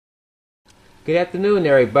Good afternoon,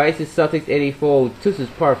 everybody. This is Celtics 84. This is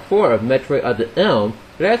part 4 of Metroid Other M.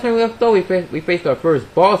 Last time we left off, we faced our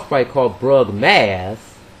first boss fight called Brug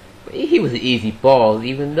Mass. He was an easy boss,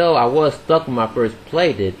 even though I was stuck when I first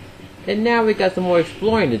played it. And now we got some more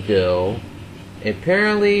exploring to do. And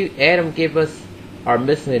apparently, Adam gave us our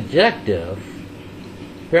missing objective.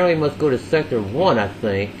 Apparently, we must go to Sector 1, I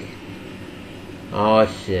think. Oh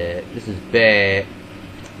shit, this is bad.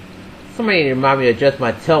 Somebody need to remind me to adjust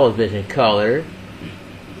my television color.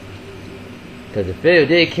 Because the video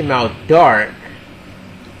did come out dark.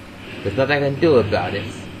 There's nothing I can do about it.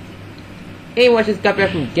 Anyway, I just got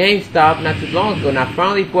back from GameStop not too long ago, and I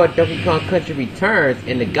finally bought Donkey Kong Country Returns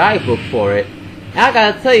in the guidebook for it. And I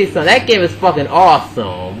gotta tell you something, that game is fucking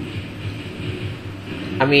awesome.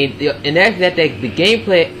 I mean, and actually the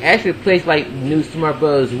gameplay actually plays like New Super Mario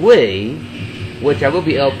Bros. Wii, which I will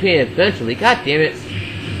be LPing eventually. God damn it.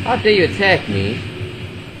 How dare you attack me?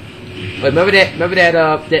 Wait, remember that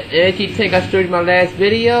energy tank I showed you in my last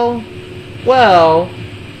video? Well,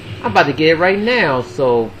 I'm about to get it right now,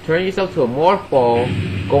 so turn yourself to a morph ball,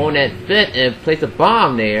 go on that vent and place a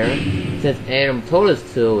bomb there, since Adam told us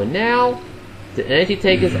to, and now, the energy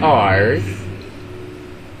tank is ours.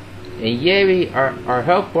 And yay, our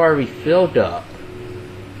health bar refilled up.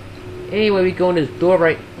 Anyway, we go in this door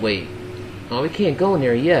right, wait. Oh, we can't go in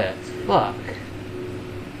there yet, fuck.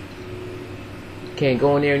 Can't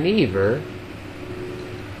go in there neither.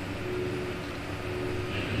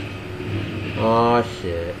 Oh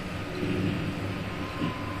shit.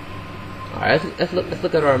 Alright, let's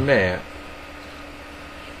look at our map.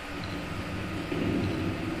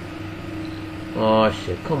 Oh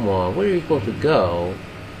shit, come on, where are we supposed to go?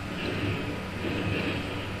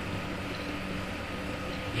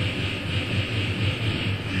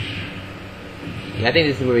 Yeah, I think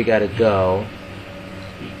this is where we gotta go.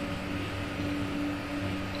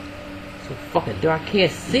 Fucking dark, I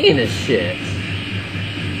can't see in this shit.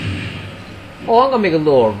 Oh, I'm gonna make a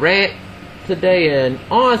little rant today, and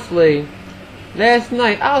honestly, last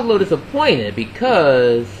night I was a little disappointed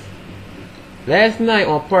because last night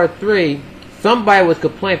on part 3, somebody was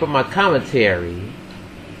complaining about my commentary.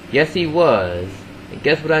 Yes, he was. And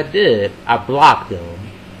guess what I did? I blocked him.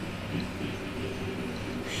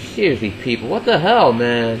 Seriously, people, what the hell,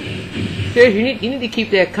 man? Seriously, you need to keep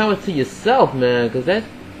that comment to yourself, man, because that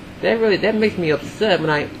makes me upset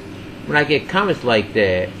when I get comments like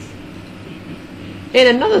that. And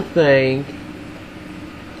another thing,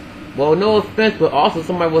 well, no offense, but also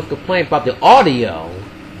somebody was complaining about the audio.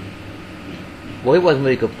 Well, he wasn't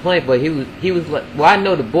really complaining, but he was like, well, I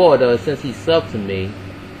know the boy does since he subbed to me.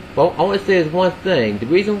 But I want to say this one thing: the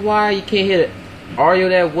reason why you can't hear the audio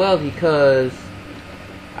that well is because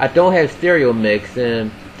I don't have stereo mix,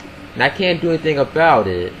 and I can't do anything about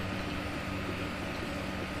it.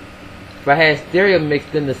 If I had stereo mix,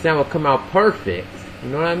 then the sound would come out perfect. You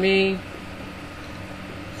know what I mean?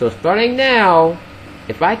 So starting now,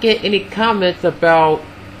 if I get any comments about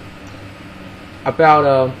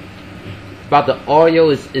the audio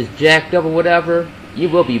is jacked up or whatever, you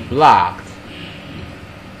will be blocked.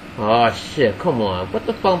 Oh shit, come on. What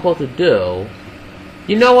the fuck am I supposed to do?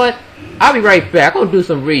 You know what? I'll be right back. I'm gonna do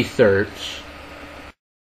some research.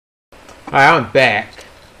 Alright, I'm back.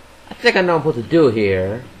 I think I know what I'm supposed to do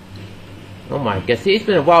here. Oh my god, see, it's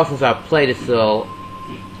been a while since I played it, so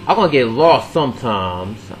I'm gonna get lost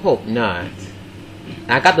sometimes. I hope not.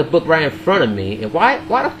 And I got the book right in front of me, and why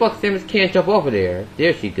the fuck Samus can't jump over there?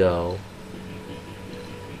 There she go.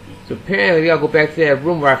 So apparently we gotta go back to that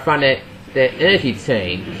room where I found that energy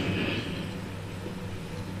tank.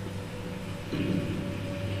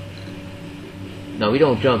 No, we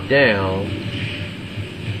don't jump down.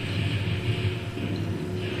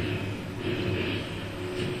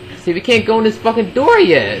 See, we can't go in this fucking door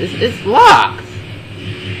yet. It's locked.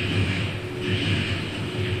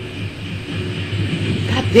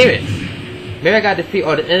 God damn it. Maybe I gotta defeat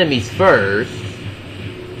all the enemies first.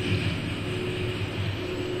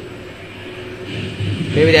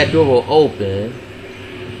 Maybe that door will open.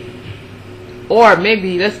 Or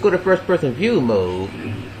maybe let's go to first person view mode.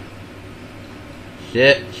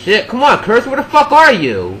 Shit, come on, Cursor, where the fuck are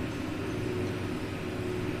you?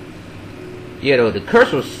 Yeah, though, the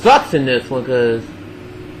cursor sucks in this one, because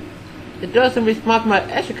it doesn't respond to my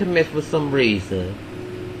extra commits for some reason.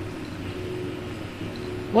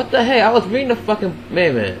 What the heck? I was reading the fucking... Wait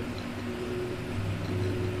a minute.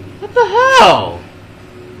 What the hell?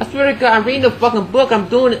 I swear to God, I'm reading the fucking book. I'm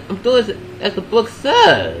doing it as the book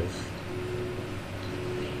says.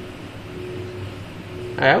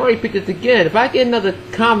 Alright, I'm gonna repeat this again. If I get another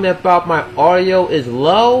comment about my audio is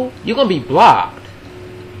low, you're gonna be blocked.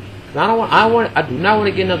 I do not want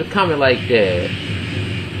to get another comment like that.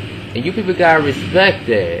 And you people gotta respect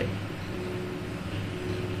that.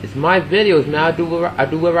 It's my videos, man. I do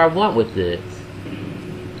whatever I want with this.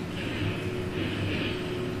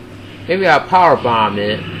 Maybe I'll powerbomb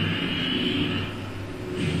it.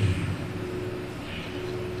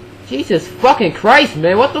 Jesus fucking Christ,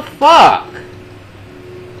 man. What the fuck?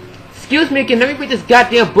 Excuse me again. Let me read this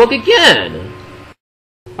goddamn book again.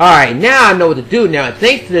 Alright, now I know what to do now.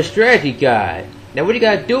 Thanks to the strategy guide. Now what you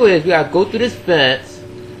gotta do is, we gotta go through this fence.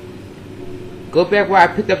 Go back where I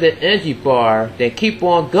picked up the energy bar. Then keep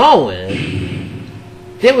on going.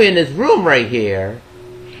 Then we're in this room right here.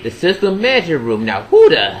 The system manager room. Now who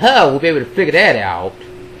the hell will be able to figure that out?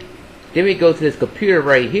 Then we go to this computer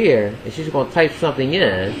right here. And she's gonna type something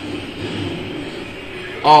in.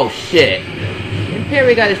 Oh shit. And here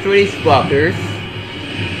we gotta destroy these fuckers.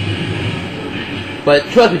 But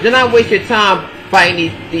trust me, do not waste your time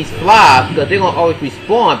fighting these flies, because they're gonna always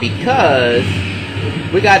respawn, because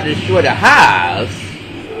we gotta destroy the hives.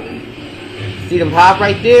 See them hives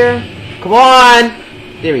right there? Come on!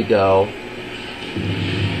 There we go.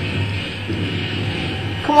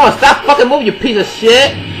 Come on, stop fucking moving, you piece of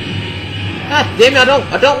shit! God damn it,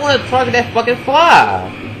 I don't want to target that fucking fly.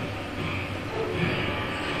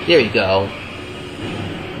 There we go.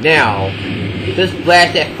 Now, just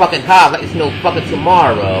blast that fucking hive like it's no fucking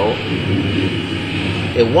tomorrow.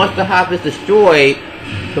 And once the hive is destroyed,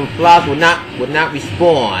 some flies will not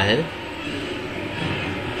respawn.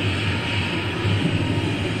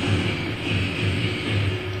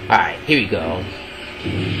 Alright, here we go.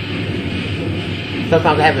 Sometimes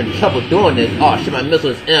I'm having trouble doing this. Oh shit, my missile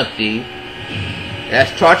is empty.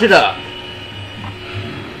 Let's charge it up.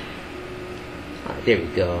 Alright, there we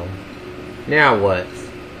go. Now what?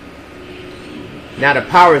 Now the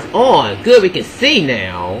power is on. Good, we can see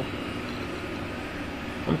now.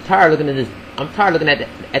 I'm tired looking at this. I'm tired looking at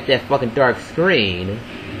that fucking dark screen.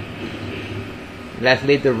 Let's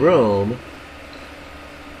leave the room.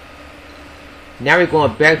 Now we're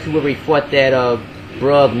going back to where we fought that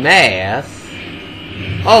Brug Mass.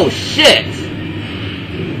 Oh shit!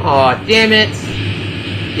 Oh damn it!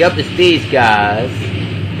 Yup, it's these guys.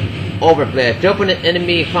 Overblast. Jump on the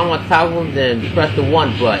enemy and climb on top of them, then press the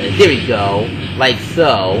 1 button. There we go. Like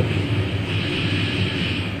so.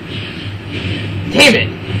 Damn it!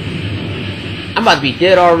 I'm about to be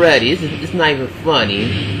dead already. This is not even funny.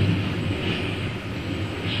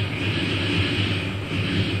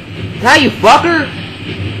 How you fucker?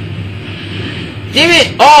 Damn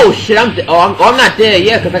it! Oh shit! I'm not dead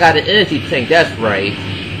yet because I got an energy tank. That's right.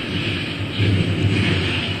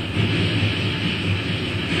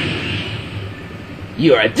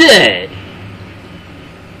 You are dead!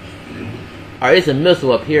 Alright, there's a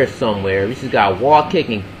missile up here somewhere. We just got wall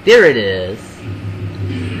kicking. There it is.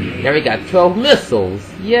 Now we got 12 missiles.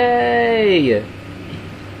 Yay!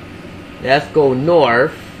 Let's go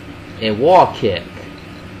north and wall kick.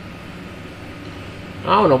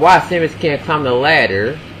 I don't know why Samus can't climb the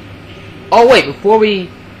ladder. Oh wait, before we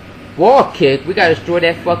wall kick, we gotta destroy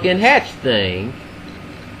that fucking hatch thing.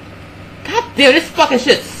 God damn, this fucking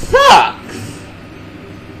shit sucks!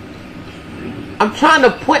 I'm trying to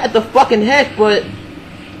point at the fucking hatch, but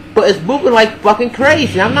it's moving like fucking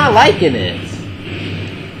crazy. I'm not liking it.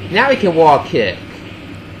 Now we can wall kick.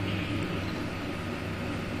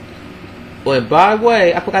 Oh, and by the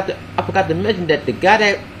way, I forgot to mention that the guy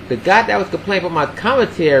that was complaining about my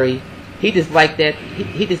commentary, he disliked that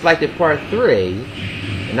he disliked it part 3,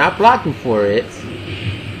 and I blocked him for it.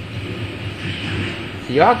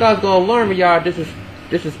 So y'all guys gonna learn when y'all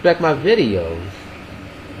disrespect my videos.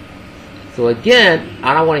 So again,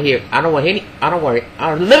 I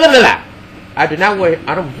do not want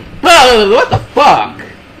what the fuck?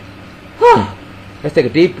 Let's take a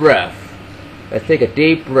deep breath. Let's take a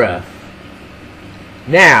deep breath.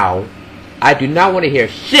 Now, I do not want to hear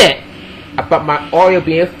shit about my audio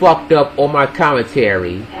being fucked up on my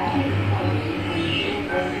commentary.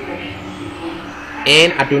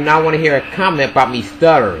 And I do not want to hear a comment about me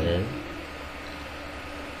stuttering.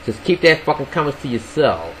 Just keep that fucking comments to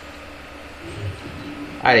yourself.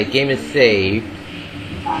 Alright, the game is saved.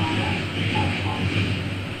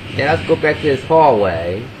 Now let's go back to this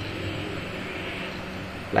hallway.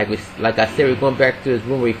 Like I said, we're going back to this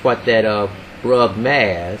room where we fought that Brug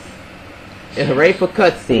Mass. And hooray for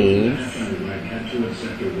cutscenes.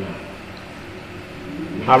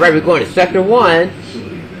 Alright, we're going to Sector 1.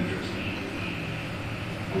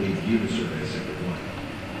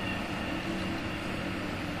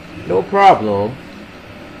 No problem.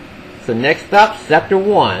 So next stop, Sector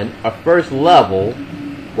 1, our first level.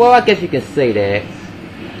 Well, I guess you can say that.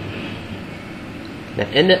 Now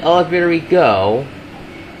in the elevator we go.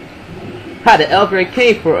 Ha, the elevator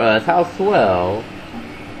came for us. How swell.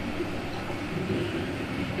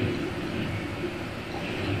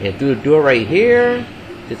 And through the door right here.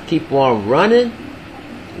 Just keep on running.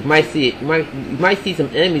 You might see some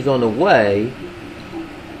enemies on the way.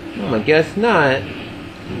 I guess not.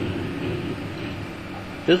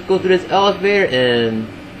 Just go through this elevator and...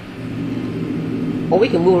 Oh, we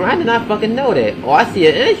can move around. I did not fucking know that. Oh, I see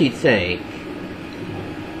an energy tank.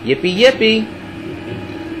 Yippee yippee.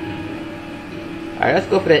 Alright, let's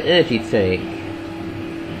go for that energy tank.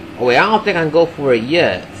 Oh wait, I don't think I can go for it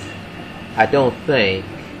yet. I don't think.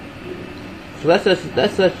 So let's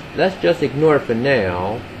just ignore it for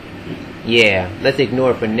now. Yeah, let's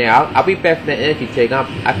ignore it for now. I'll be back for that energy tank.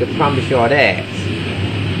 I can promise y'all that.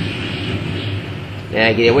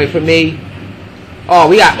 Now get away from me. Oh,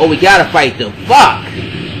 we gotta fight them. Fuck!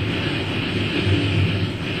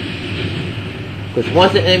 Because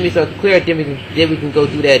once the enemies are clear, then we can go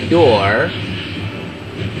through that door.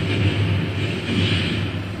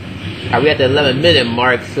 Alright, we at the 11-minute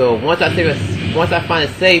mark, so once I find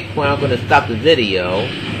a save point, I'm gonna stop the video.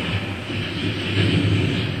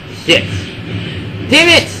 Shit! Damn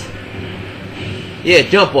it! Yeah,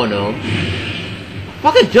 jump on them.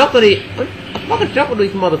 Fucking jump on these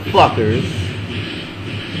motherfuckers.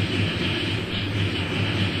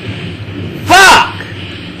 Fuck!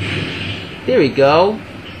 There we go.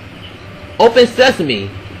 Open sesame.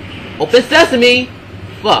 Open sesame!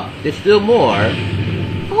 Fuck, there's still more.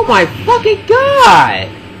 Oh my fucking god!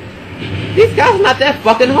 These guys are not that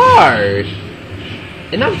fucking hard.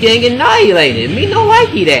 And I'm getting annihilated. Me no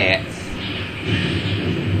likey that.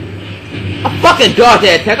 I fucking dodged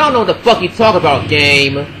that attack. I don't know what the fuck you talk about,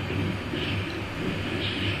 game.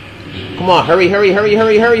 Come on, hurry, hurry, hurry,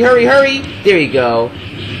 hurry, hurry, hurry, hurry. There you go.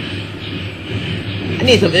 I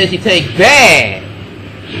need some energy tank bad.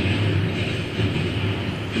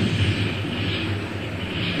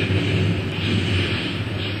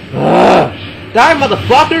 Die,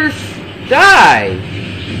 motherfuckers! Die!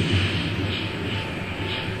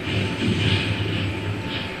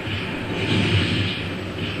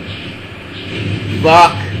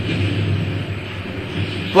 Fuck.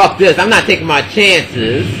 Fuck this, I'm not taking my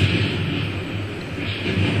chances.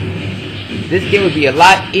 This game would be a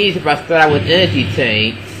lot easier if I start out with energy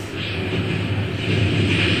tanks.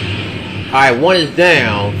 Alright, one is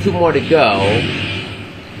down, 2 more to go.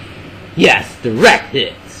 Yes, direct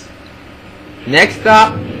hits. Next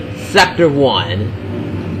stop, Sector 1.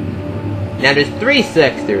 Now there's 3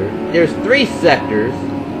 sectors. There's 3 sectors.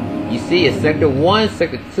 You see, it's Sector 1,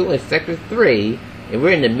 Sector 2, and Sector 3. And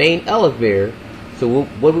we're in the main elevator. So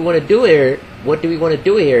what we want to do here, what do we want to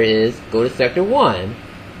do here is go to Sector 1.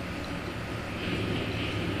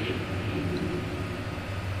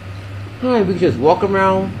 Alright, we can just walk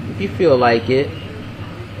around if you feel like it.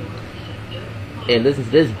 And listen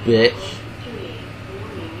to this bitch.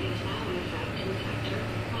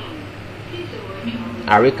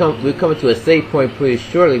 Alright, we're coming to a save point pretty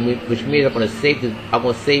shortly, which means I'm gonna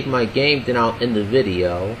save my game, then I'll end the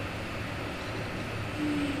video.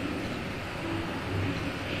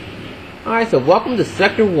 Alright, so welcome to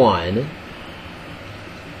Sector 1.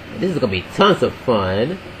 This is gonna be tons of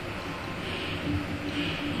fun.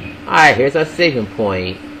 Alright, here's our saving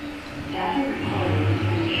point.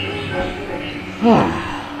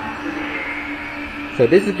 So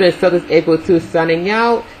this has been Celtics April 2 signing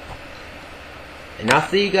out. And I'll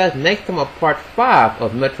see you guys next time on part 5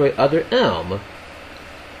 of Metroid Other M.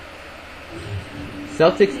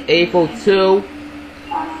 Celtics April 2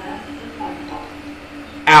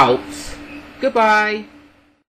 out. Goodbye.